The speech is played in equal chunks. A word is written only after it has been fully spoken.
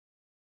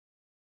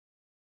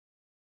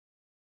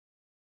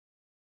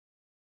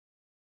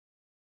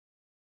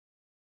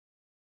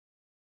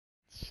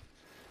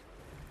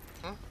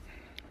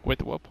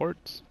With what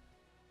ports?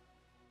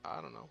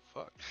 I don't know.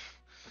 Fuck.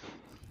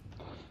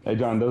 Hey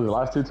John, those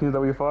last two teams that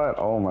we fought,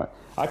 oh my!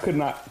 I could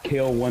not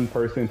kill one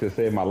person to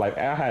save my life.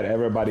 I had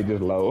everybody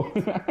just low.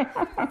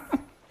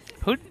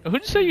 Who'd you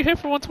say you hit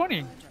for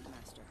 120?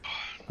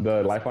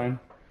 The lifeline.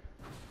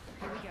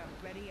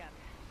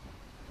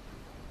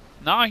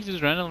 Nah, he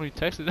just randomly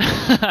texted.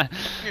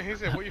 Yeah, he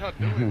said, "What y'all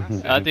doing?"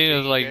 I think it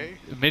was like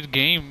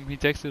mid-game. He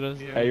texted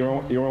us. Yeah. Hey, you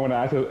remember when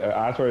I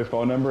asked for his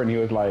phone number and he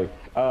was like,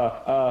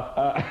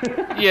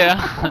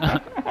 Yeah.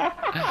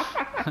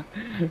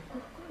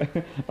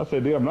 I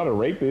said, dude, I'm not a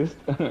rapist.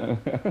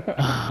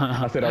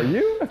 I said, are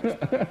you?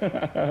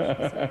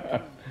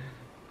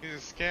 He's a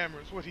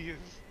scammer. Is what he is.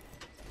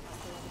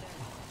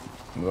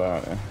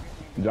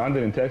 John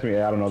didn't text me.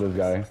 Hey, I don't know this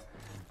guy.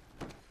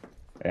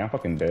 Hey, I'm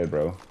fucking dead,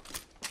 bro.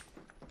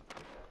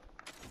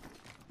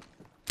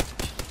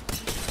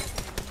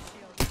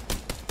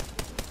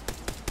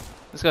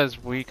 This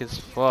guy's weak as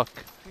fuck.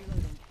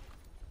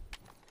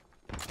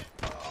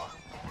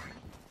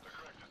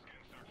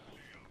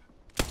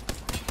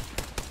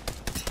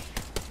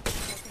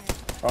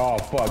 Oh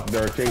fuck,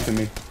 they're chasing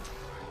me.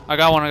 I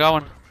got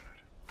one.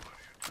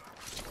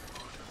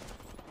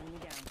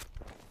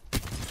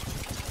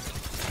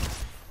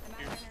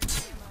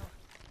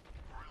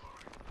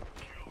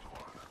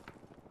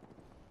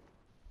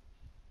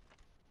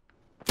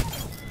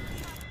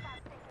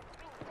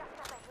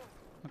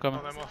 I'm coming.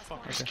 Oh, that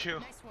motherfucker's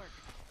killed.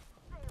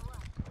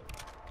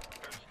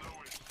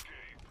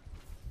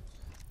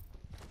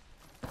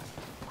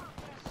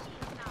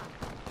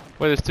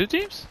 Wait, there's two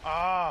teams?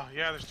 Ah,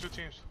 yeah, there's two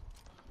teams.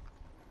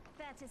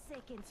 30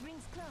 seconds,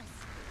 rings close.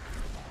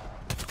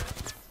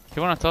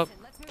 You want on top?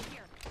 Let's move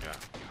here.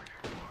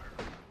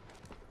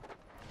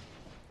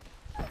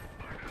 Yeah.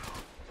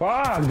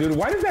 Fuck, dude,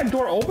 why does that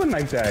door open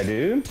like that,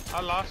 dude?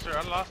 I lost her.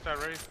 I lost that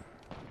race.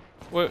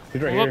 Wait,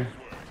 He's right move here. up.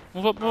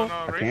 Move up, move up. No,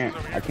 I race can't. is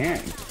over I here.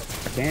 can't.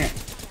 I can't.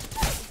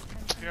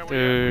 Yeah,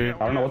 Dude. I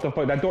don't know what the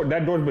fuck. That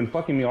door's been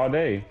fucking me all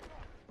day.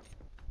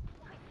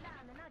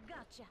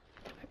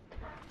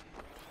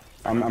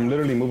 I'm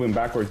literally moving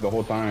backwards the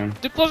whole time.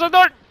 Dude, close the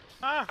door!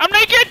 Ah, I'm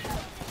naked!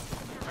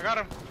 I got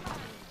him.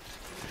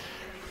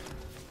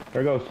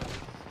 There it goes.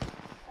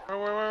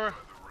 Where?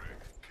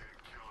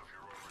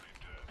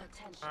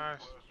 Nice.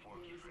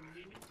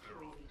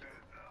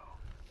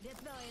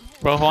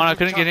 Bro, Juan, I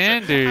couldn't get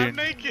in, I'm dude.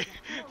 naked.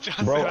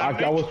 John Bro, said I'm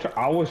naked.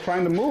 I was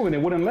trying to move and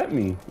it wouldn't let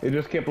me. It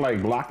just kept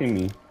like blocking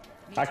me.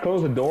 I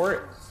closed the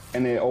door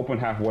and it opened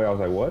halfway. I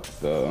was like, what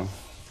the?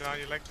 John,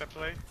 you like that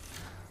play?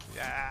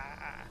 Yeah.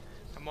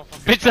 That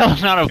motherfucker. Bitch, that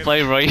was not a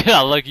play, bro. You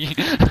got lucky.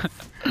 That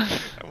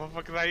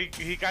motherfucker, like,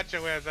 he got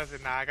your ass. I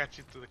said, nah, I got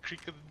you through the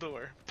creak of the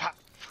door. Pop.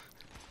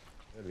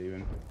 They're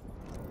leaving.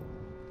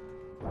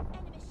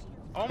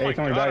 Oh Hey, my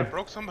somebody god, I died.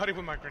 broke somebody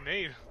with my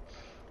grenade.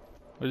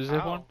 What is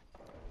that Ow. one?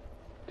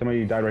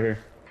 Somebody died right here.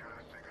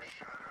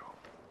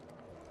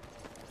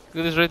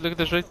 Look at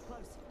this right.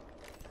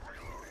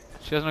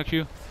 She has no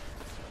Q.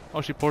 Oh,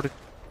 she ported.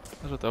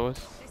 That's what that was.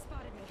 They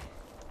spotted me.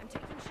 I'm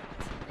taking shots.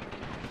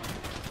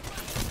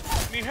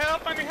 I need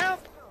help, I need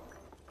help.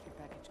 Your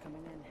package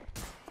coming in.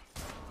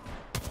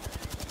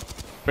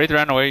 Wraith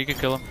ran away, you can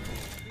kill him.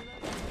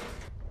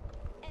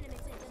 Enemy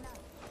taken out.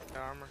 The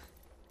armor.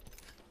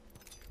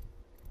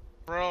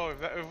 Bro,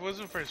 if it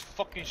wasn't for his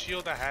fucking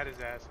shield, I had his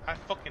ass. I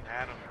fucking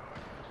had him.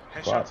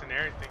 Headshots Wow. and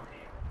everything.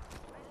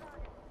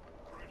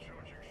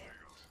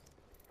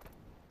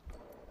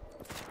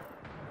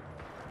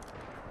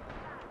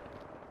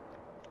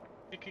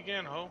 Pick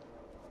again, ho.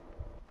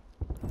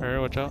 Alright,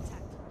 watch out.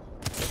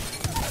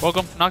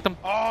 Welcome, knocked him.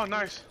 Oh,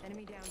 nice.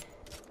 Enemy down.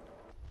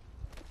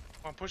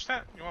 Wanna push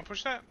that? You wanna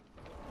push that?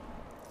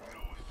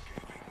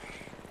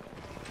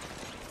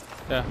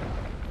 Yeah.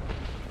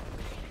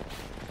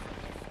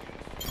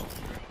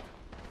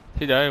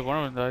 He died,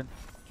 one of them died.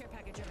 Care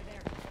package over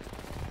there.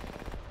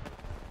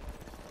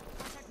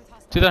 Contact with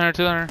hostile.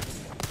 Two down here.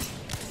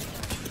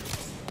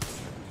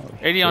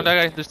 80 on that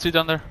guy, there's two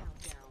down there.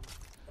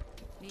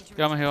 Need your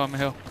Yeah, I'm a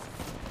hill.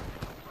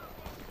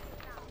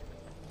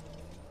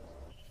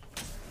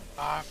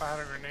 Ah, if I had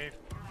a grenade.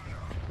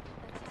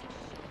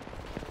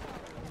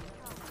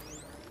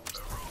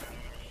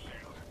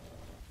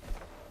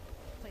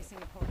 placing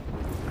a portal.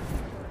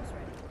 Portal's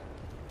ready.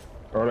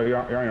 Or you're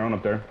on your own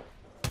up there.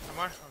 Am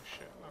I? Oh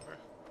shit, okay.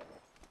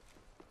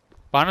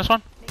 Behind us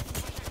one.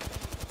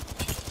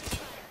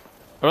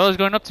 Aurella's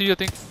going up to you, I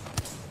think.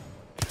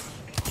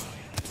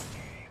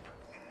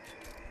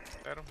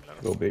 Let him.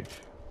 Go, bitch.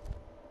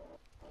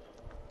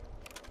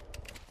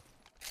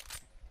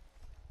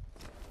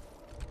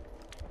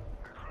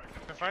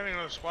 They're fighting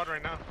another squad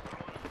right now.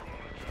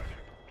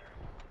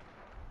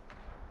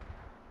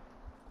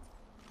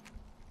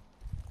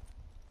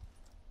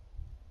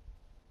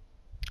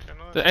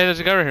 Hey, there's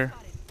a guy right here.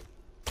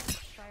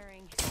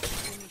 Firing.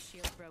 Enemy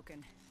shield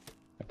broken.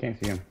 I can't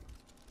see him.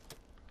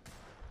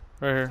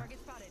 Right here. Target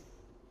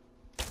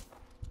spotted.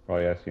 Oh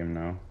yeah, I see him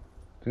now.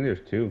 I think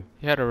there's two.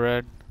 He had a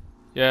red.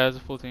 Yeah, it's a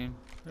full team.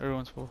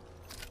 Everyone's full.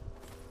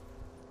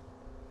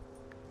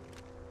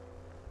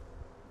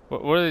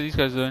 What are these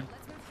guys doing?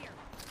 Let's move here.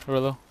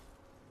 Aurelio?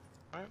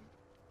 What?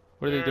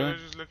 What are they doing? They're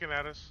just looking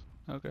at us.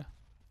 Okay.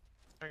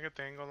 Trying to get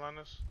the angle on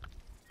us.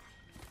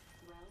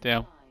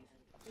 Damn.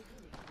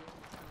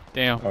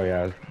 Damn. Oh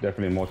yeah, it's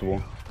definitely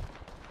multiple.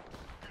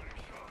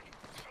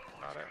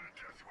 Got it.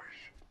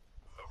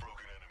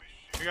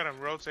 We gotta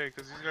rotate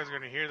because these guys are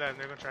gonna hear that and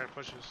they're gonna try to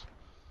push us.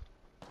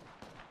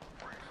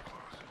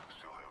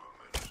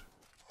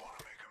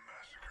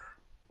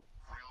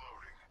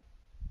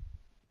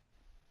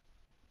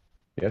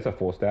 Yeah, it's a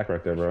full stack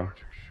right there, bro.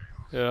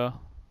 Yeah.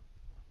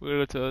 We gotta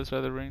go to the other side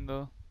of the ring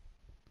though.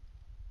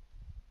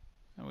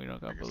 And we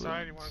don't got Pick a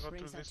side, you balloons. wanna go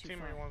Rings through not this too team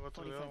or far. you wanna go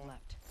through the 45 other one?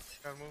 left.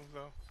 Gotta move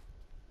though.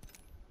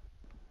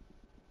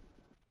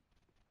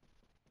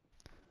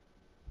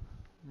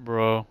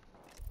 Bro.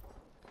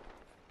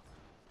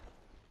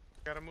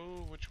 Gotta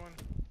move, which one?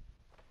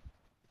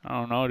 I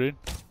don't know, dude.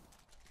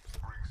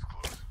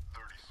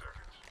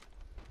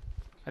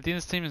 I think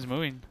this team is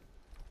moving.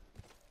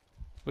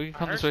 We can I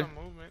come heard this way. some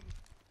movement.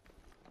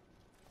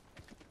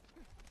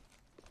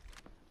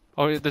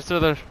 Oh, yeah, they're still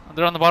there.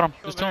 They're on the bottom.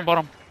 There's two on the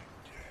bottom.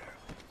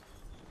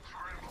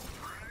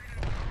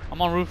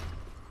 I'm on roof.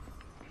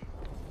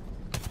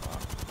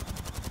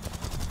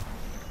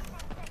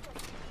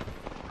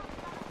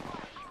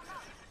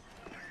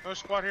 No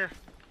squad here.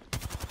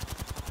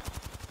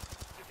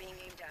 You're being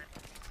aimed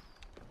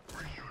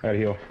at. I gotta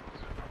heal.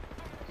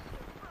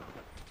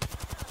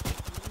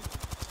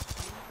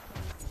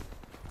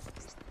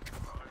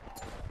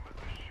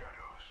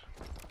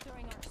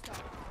 Throwing arc star.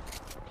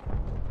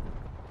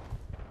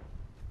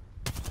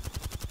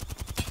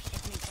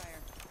 Opening fire.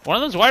 One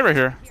of them's white right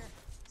here. Here.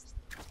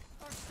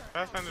 Arc star.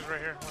 Pathfinder's right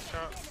here. Watch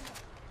out.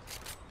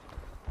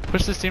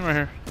 Push this team right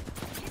here.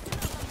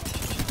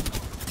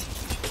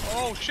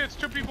 Oh shit, it's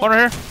two people. One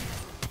right here.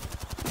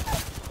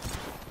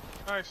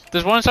 Nice.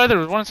 There's one inside there.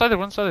 There's one inside there.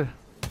 One inside there.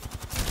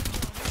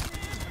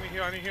 I need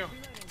heal, I need heal.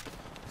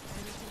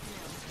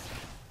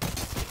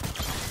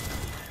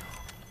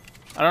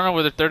 I don't know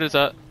where the third is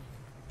at.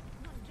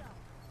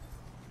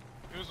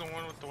 He was the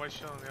one with the white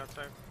shell on the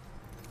outside.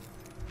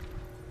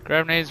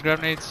 Grab nades.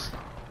 Grab nades.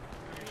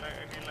 I need light,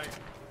 I need light.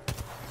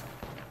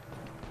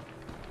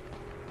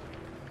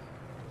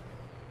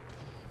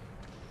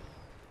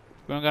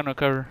 We don't got no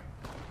cover.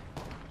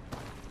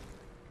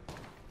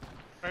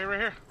 Right here, right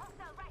here.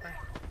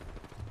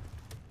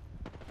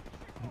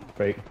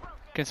 Fake.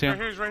 Can't see Right him.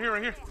 here, he's right here,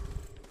 right here.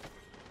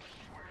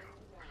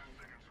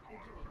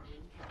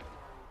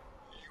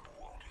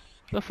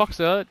 Where the fuck's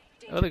the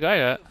other guy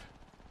at?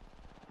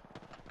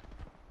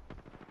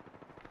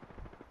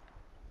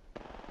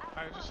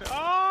 I just said, oh,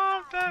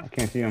 I'm I dead.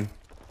 can't see him.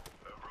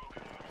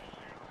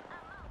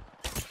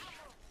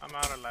 I'm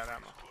out of light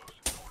ammo.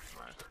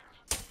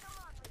 Nice.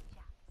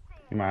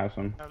 He might have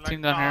some. I have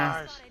Team down here.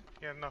 Nice.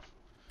 Yeah, enough.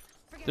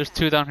 There's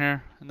two down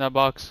here in that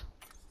box.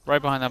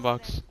 Right behind that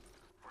box.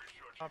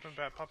 Popping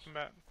back, popping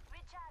back.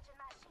 Recharging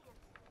my shield.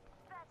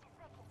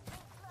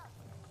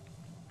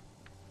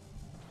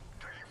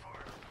 30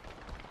 seconds.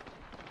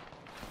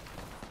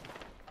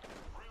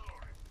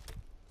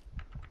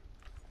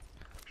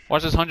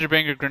 Watch this 100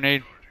 banger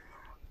grenade.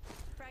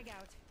 Frag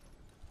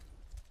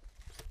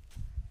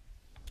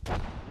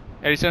out.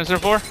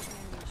 8704. Enemy shield.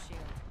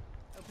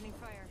 Opening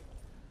fire.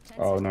 10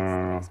 Oh, seconds. no,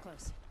 no, no. Rings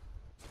close.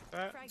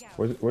 That. Frag out.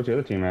 Where's the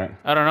other team at?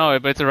 I don't know,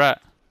 but it's a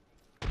rat.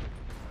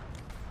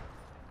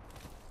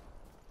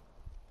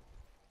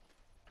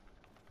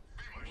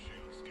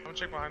 I'm gonna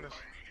check behind us.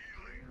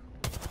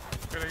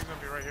 Good, he's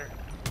gonna be right here.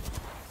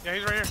 Yeah,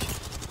 he's right here.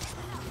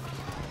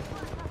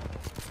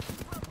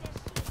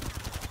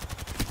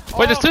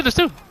 Wait, there's two. There's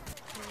two.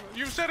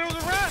 You said it was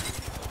a rat!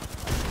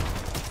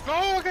 No,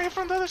 I got hit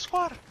from the other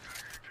squad!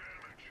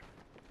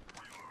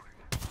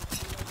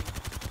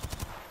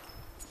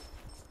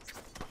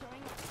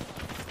 Throwing arc.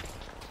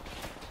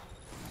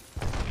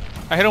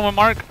 I hit him with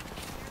Mark.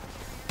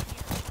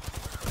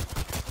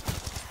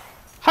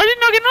 How did you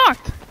not get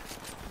knocked?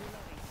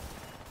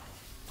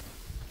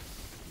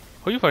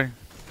 Who are you fighting?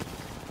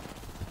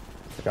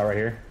 This guy right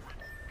here.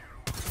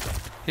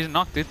 He's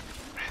knocked, dude.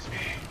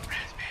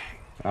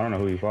 I don't know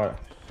who he fought.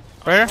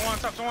 Right here? Someone on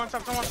top, someone on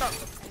top, someone on top!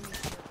 Enemy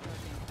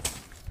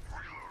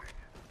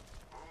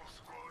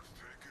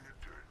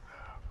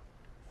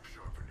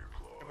shield broken.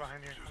 Get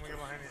behind here, I'm gonna get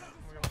behind here. I'm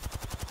gonna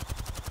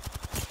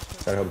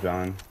get Gotta help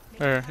John.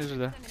 Right here. He's there.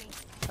 Enemy.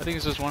 I think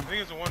it's just one. I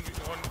think it's a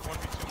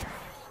 1v2.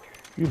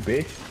 You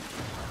bitch.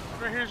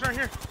 Right here, he's right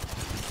here.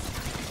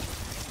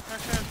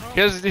 He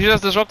has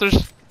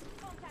disruptors.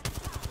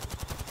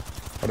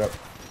 Hold up.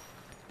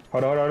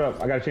 Hold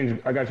up. I gotta change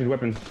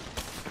weapons.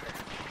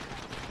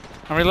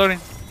 I'm reloading.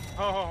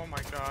 Oh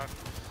my god.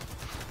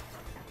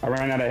 I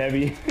ran out of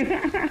heavy.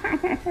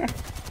 What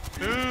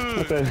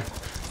Dude! the-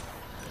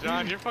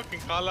 John, your fucking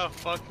call out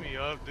fucked me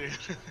up, dude.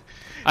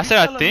 I said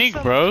Tell I him, think,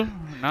 tell bro.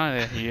 Nah,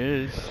 yeah, he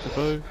is. The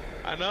fuck?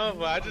 I know,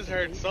 but I just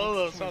heard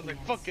solo, so I was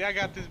like, fuck it, I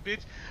got this bitch.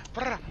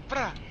 Brah,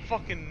 brah,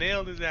 fucking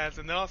nailed his ass,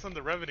 and then all of a sudden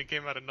the Revenant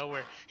came out of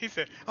nowhere. He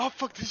said, oh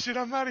fuck this shit,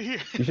 I'm out of here.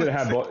 You should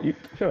have had both.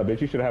 Shut up,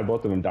 bitch. You should have had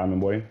both of them, Diamond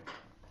Boy.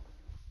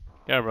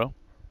 Yeah, bro.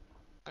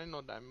 I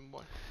know Diamond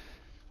Boy.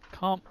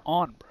 Come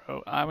on,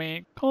 bro. I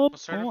mean, come A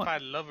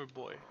certified lover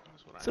boy.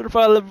 That's what on. I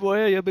Certified lover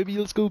boy. Yeah, baby.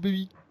 Let's go,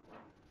 baby.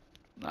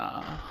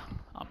 Nah,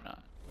 I'm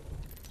not.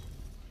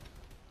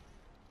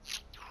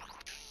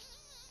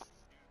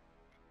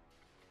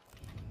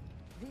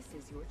 This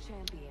is your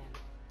champion.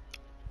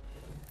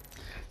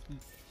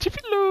 Jiffy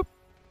Lube.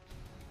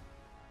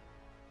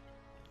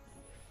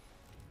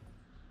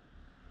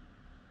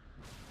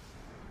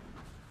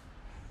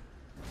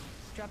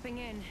 Dropping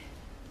in.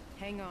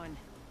 Hang on.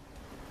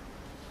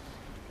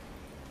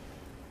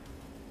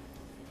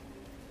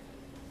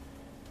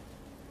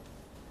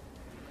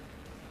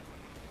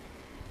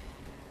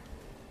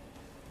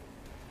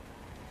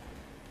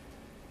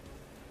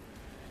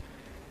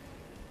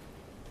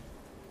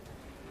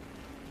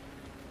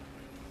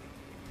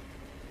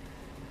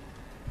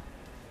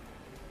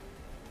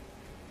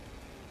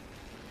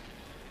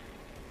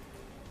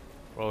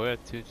 Bro, we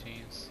had 2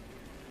 teams.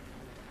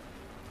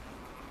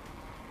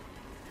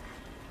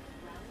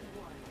 Round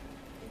 1.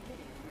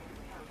 Beginning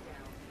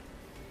countdown.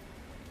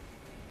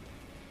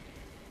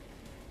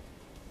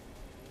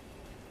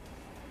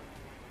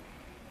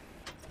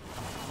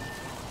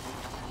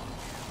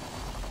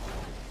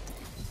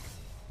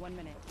 One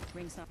minute.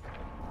 Ring's not.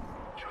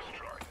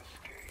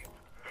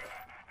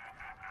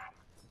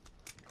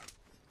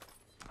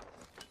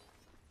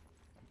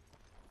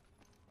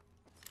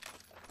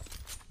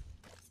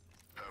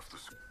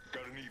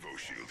 Got an Evo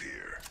shield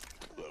here.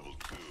 Level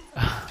 2.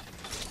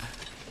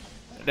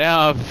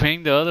 Now I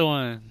pinged the other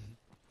one.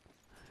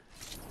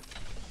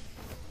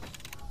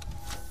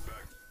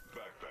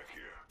 Back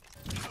here.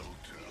 Level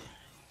 2.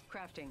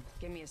 Crafting.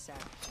 Give me a sec.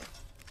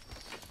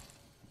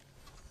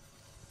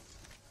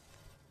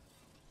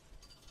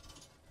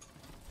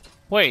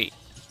 Wait.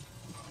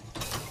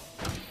 Got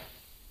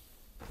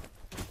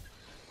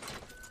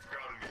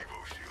an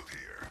Evo shield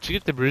here. Did you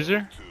get the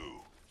bruiser? 2.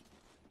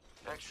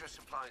 Extra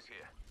supplies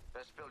here.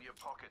 Let's fill your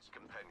pockets,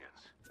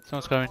 companions.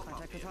 Someone's coming.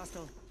 Contact with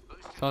hostile.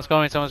 Someone's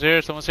coming. Someone's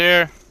here. Someone's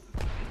here.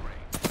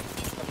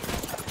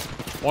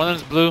 One of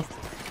them's blue.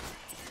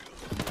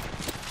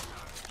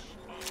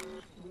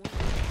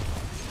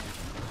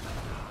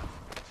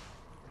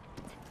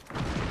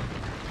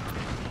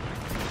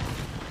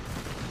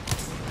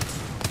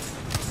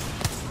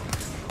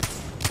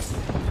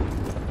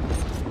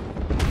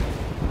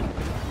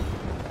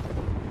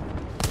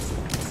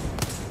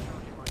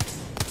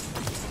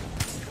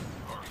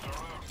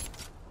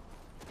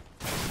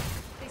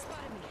 They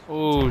spotted me.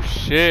 Oh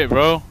shit,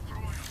 bro.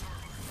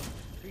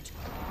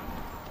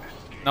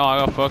 No, I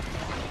got fucked.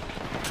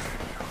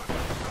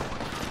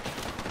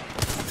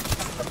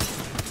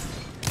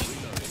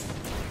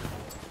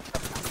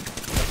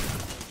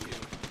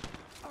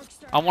 Arc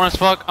star. I'm one as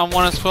fuck. I'm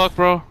one as fuck,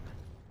 bro.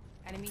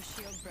 Enemy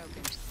shield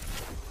broken.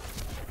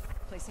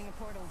 Placing a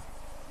portal.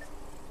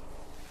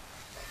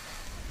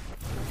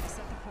 I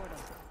set the portal.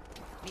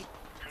 Meet.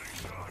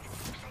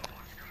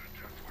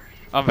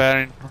 I'm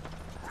batting.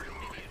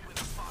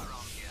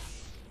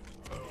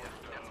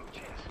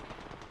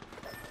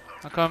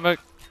 I'm coming back.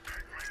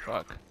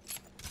 Fuck.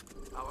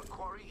 Our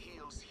quarry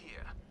heals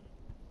here.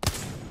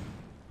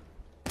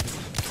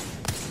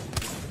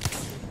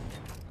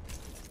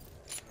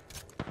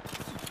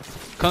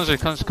 Come to me,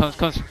 come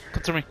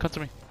to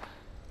me.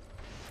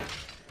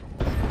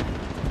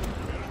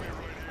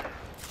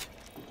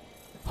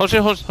 Hold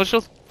shield, hold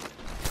shield.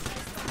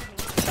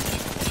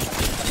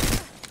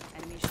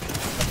 Enemy shield.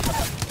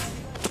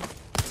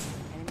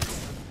 Enemy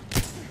dead.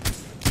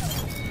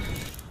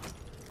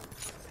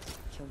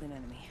 Killed an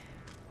enemy.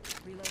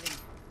 Reloading.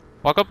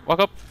 Walk up, walk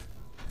up.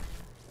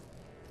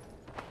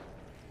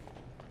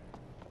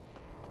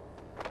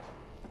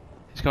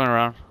 He's coming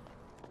around.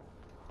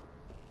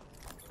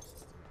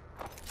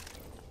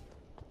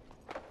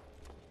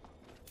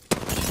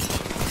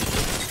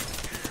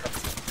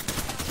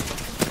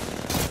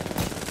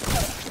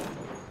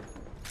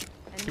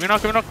 Give me a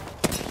knock, give me a knock.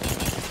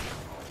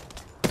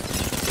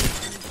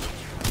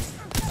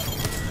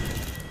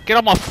 Get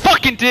off my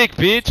fucking dick,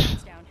 bitch!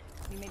 It's down.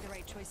 We made the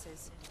right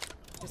choices.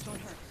 This won't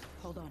hurt.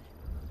 Hold on.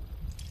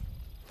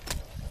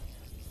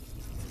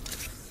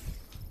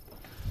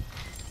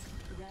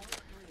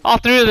 All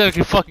 3 of them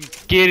can fucking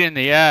get in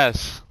the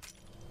ass.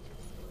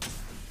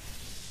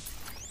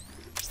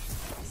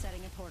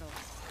 Setting a portal.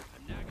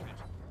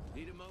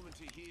 Need a moment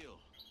to heal.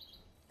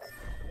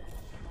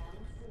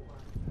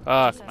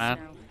 Fuck, Assess man.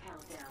 now.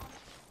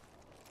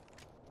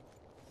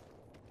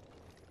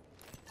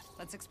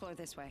 Let's explore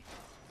this way.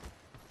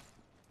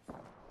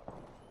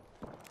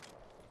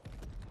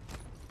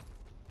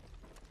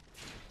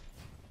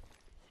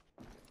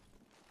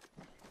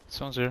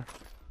 Someone's here.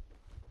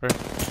 Where?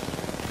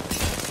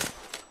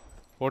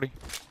 40. The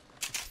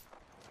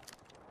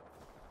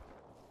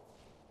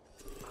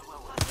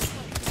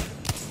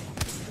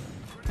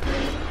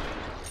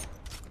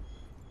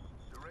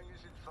ring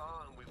isn't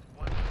far and we've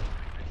won the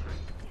victory.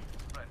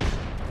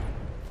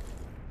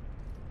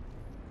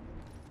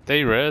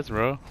 They res,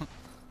 bro.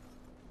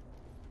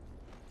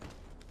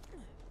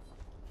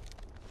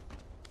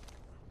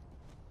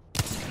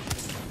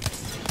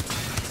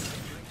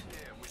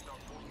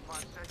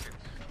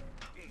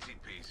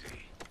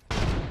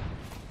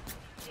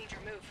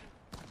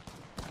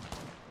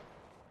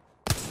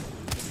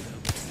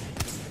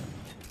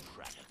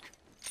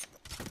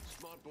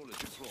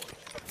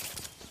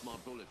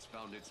 bullet's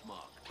found its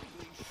mark.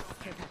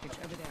 Care package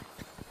over there.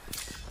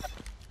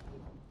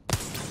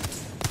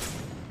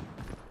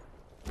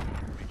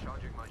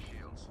 Recharging my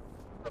shields.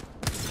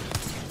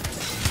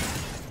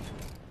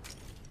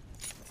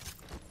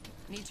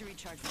 Need to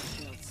recharge my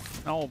shields.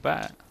 No,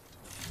 bad.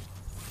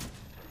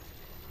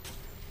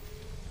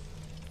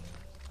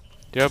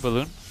 Do you have a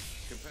balloon?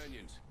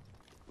 Companions,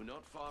 we're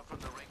not far from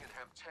the ring and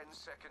have 10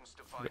 seconds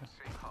to find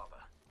safe harbor.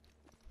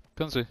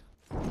 Come see.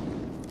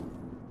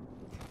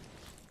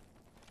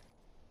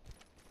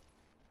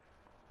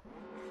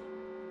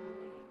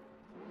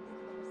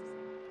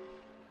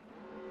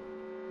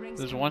 Rings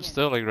There's coming one in.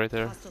 still like right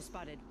there. Hostile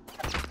spotted.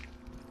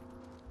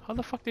 How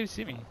the fuck did he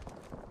see me?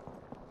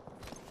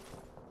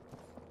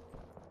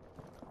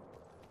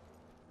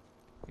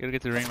 You gotta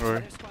get the ring, Rory.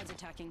 Other squads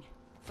attacking.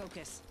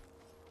 Focus.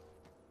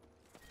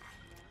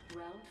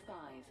 Round 5.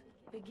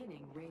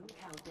 Beginning ring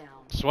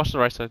countdown. Just watch the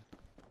right side.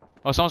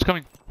 Oh, someone's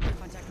coming.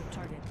 Contact with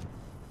target.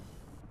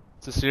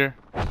 It's a seer.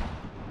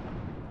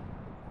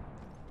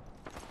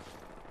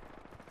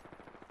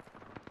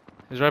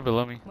 He's right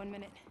below me. 1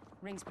 minute.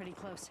 Ring's pretty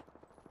close.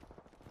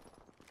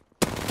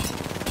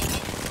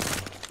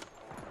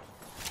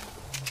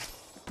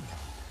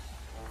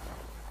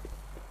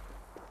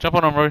 Jump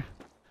on him, Rory.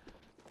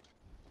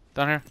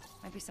 Down here.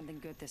 Might be something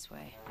good this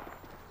way.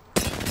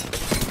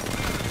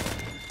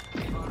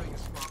 Firing a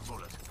smart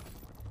bullet.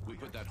 We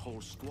put that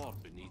whole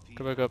squad beneath the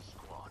Go back up.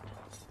 squad.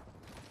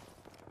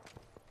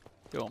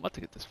 Yo, I'm about to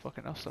get this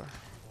fucking F-star.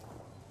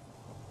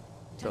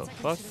 10 The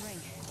seconds fuck? to the ring.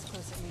 It's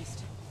close at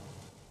least.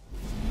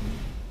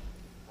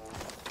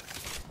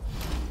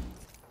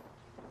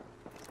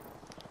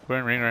 We're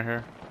in ring right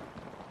here.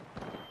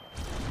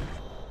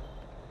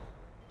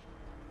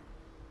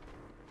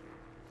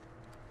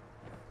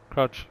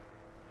 Crouch.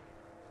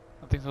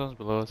 I think someone's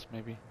below us,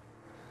 maybe.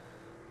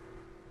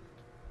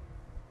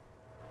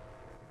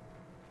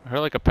 I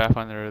heard like a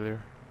pathfinder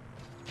earlier.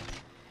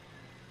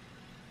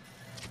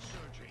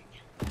 Surging.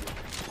 2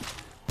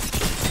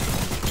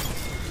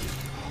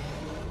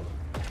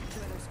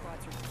 other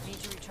squads need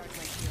to recharge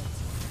my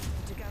shields.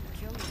 Took out the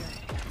kill leader.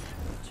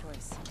 Good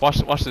choice. Watch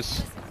this.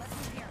 Listen, let's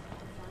move here.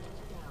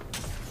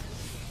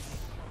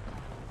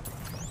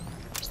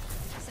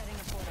 Setting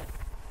a portal.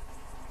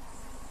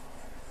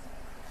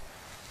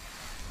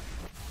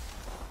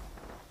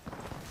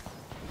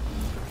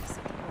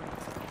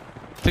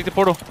 Take the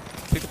portal.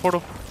 Take the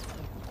portal.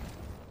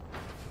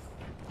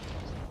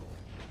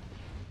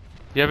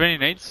 You have any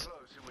nades? Close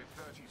and with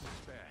 30 to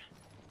spare.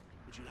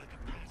 Would you like a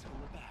pat on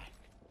the back?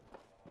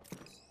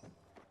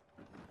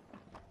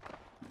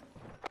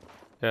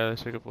 Yeah,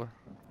 let's take a floor.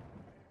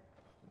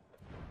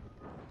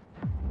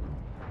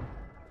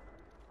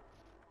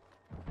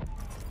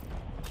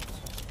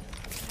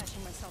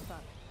 Patching myself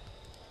up.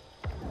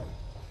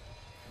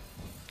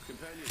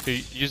 Companions,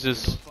 Here, use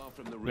this. not far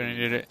from the We're gonna ring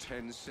need and it.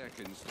 10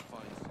 seconds to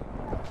find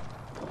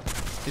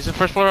He's in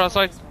first floor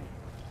outside. This way.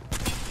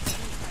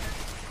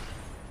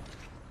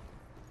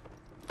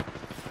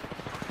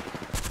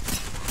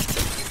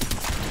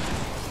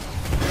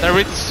 That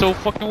rate is so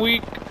fucking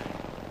weak. Down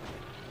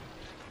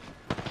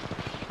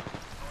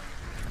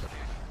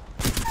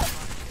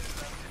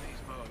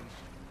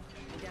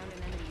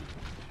an enemy.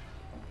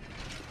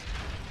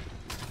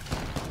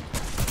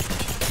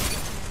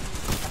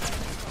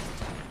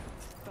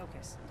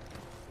 Focus.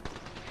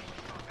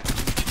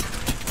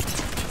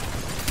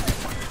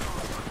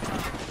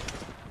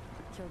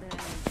 Killed an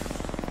enemy.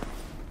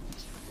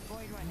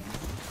 Void running.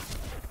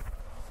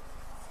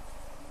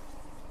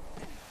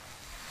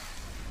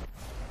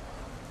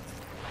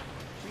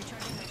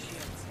 Recharging my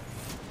shields.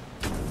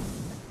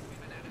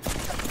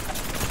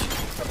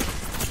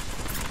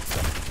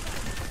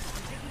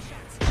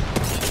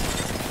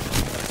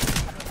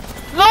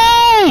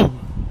 No!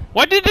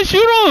 Why did they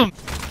shoot him?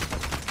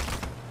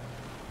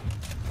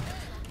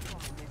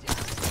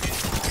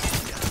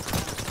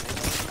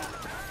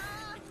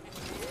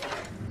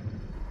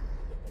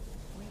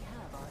 We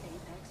have our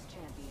Apex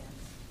champion.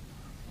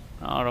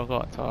 Oh, don't go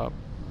on top.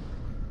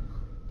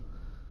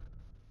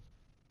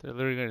 They're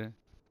literally gonna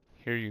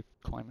hear you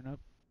climbing up.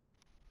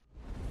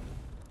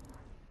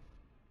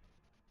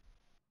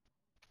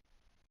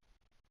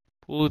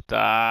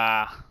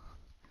 Puta.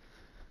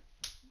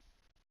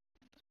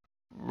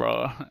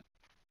 Bro.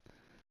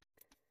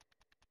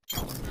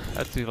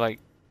 That's like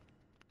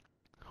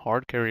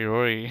hard carry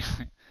Rory.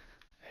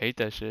 Hate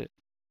that shit.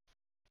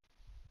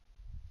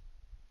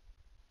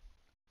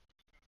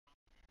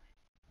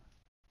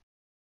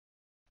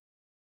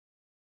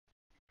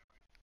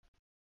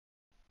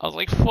 I was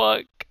like,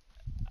 fuck.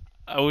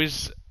 I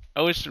wish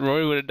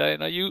Rory would have died,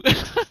 not you.